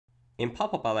In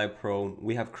Popup Ally Pro,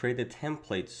 we have created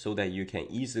templates so that you can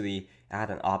easily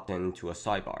add an opt-in to a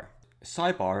sidebar.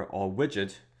 Sidebar or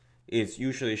widget is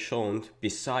usually shown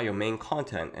beside your main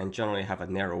content and generally have a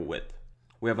narrow width.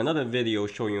 We have another video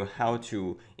showing you how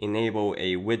to enable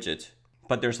a widget,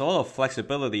 but there's a lot of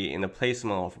flexibility in the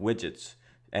placement of widgets,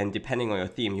 and depending on your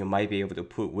theme, you might be able to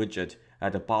put widget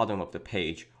at the bottom of the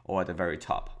page or at the very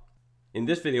top. In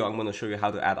this video, I'm going to show you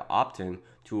how to add opt-in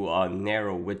to a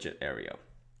narrow widget area.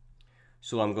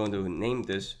 So I'm going to name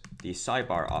this the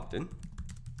Sidebar Optin.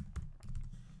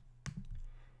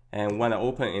 And when I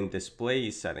open in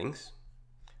display settings,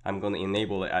 I'm going to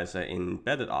enable it as an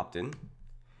embedded opt-in,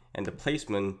 and the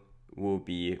placement will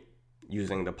be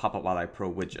using the Popup Ally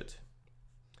Pro widget.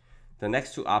 The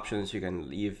next two options you can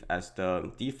leave as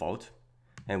the default,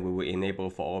 and we will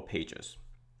enable for all pages.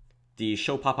 The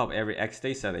show pop-up every X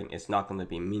day setting is not going to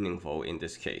be meaningful in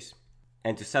this case.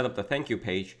 And to set up the thank you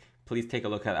page, please take a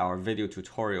look at our video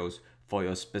tutorials for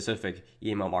your specific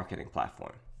email marketing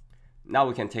platform. Now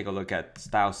we can take a look at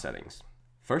style settings.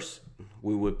 First,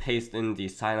 we will paste in the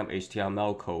sign-up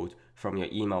HTML code from your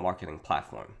email marketing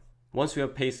platform. Once we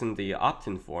have pasted in the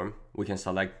opt-in form, we can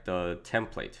select the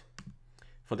template.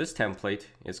 For this template,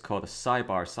 it's called a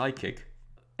Sidebar Sidekick,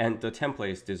 and the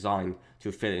template is designed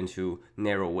to fit into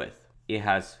narrow width. It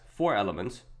has 4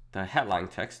 elements: the headline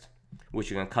text, which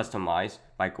you can customize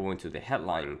by going to the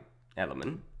headline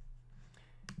element.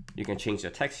 You can change the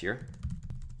text here.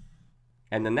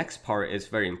 And the next part is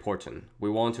very important. We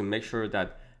want to make sure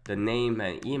that the name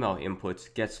and email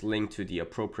inputs gets linked to the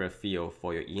appropriate field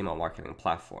for your email marketing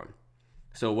platform.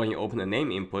 So when you open the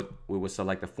name input, we will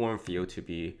select the form field to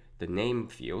be the name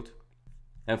field.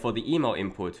 And for the email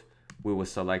input, we will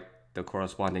select the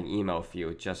corresponding email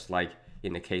field, just like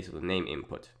in the case of the name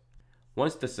input.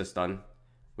 Once this is done,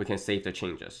 we can save the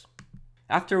changes.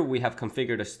 After we have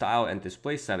configured the style and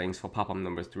display settings for pop-up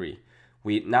number 3,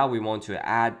 now we want to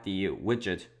add the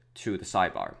widget to the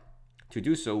sidebar. To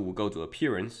do so, we'll go to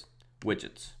Appearance,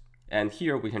 Widgets. And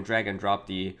here we can drag and drop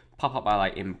the Popup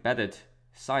Ally embedded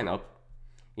sign-up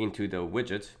into the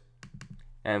widget.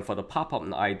 And for the pop-up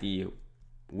ID,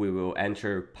 we will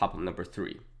enter pop-up number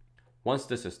 3. Once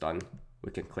this is done,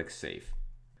 we can click Save.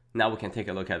 Now we can take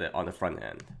a look at it on the front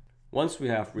end. Once we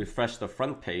have refreshed the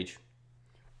front page,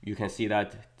 you can see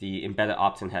that the embedded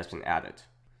opt-in has been added.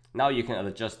 Now you can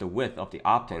adjust the width of the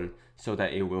opt-in so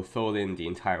that it will fill in the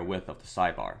entire width of the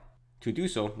sidebar. To do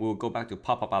so, we'll go back to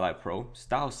Popup Ally Pro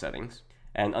Style Settings,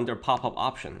 and under Pop-up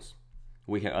Options,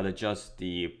 we can adjust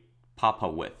the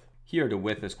pop-up width. Here the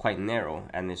width is quite narrow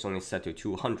and it's only set to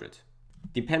 200.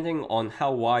 Depending on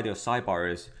how wide your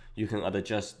sidebar is, you can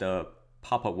adjust the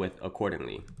pop-up width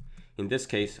accordingly. In this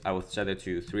case, I will set it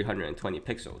to 320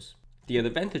 pixels. The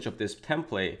advantage of this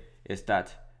template is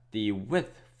that the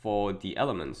width for the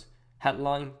elements,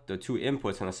 headline, the 2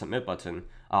 inputs, and the submit button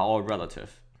are all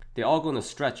relative. They're all going to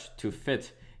stretch to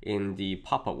fit in the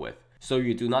pop-up width, so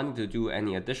you do not need to do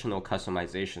any additional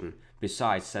customization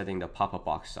besides setting the pop-up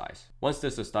box size. Once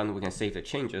this is done, we can save the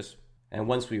changes, and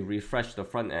once we refresh the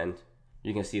front end,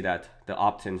 you can see that the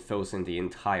opt-in fills in the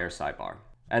entire sidebar.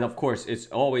 And of course, it's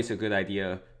always a good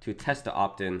idea to test the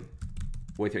opt-in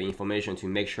with your information to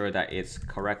make sure that it's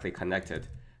correctly connected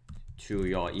to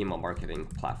your email marketing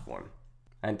platform.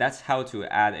 And that's how to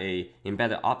add a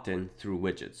embedded opt-in through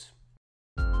widgets.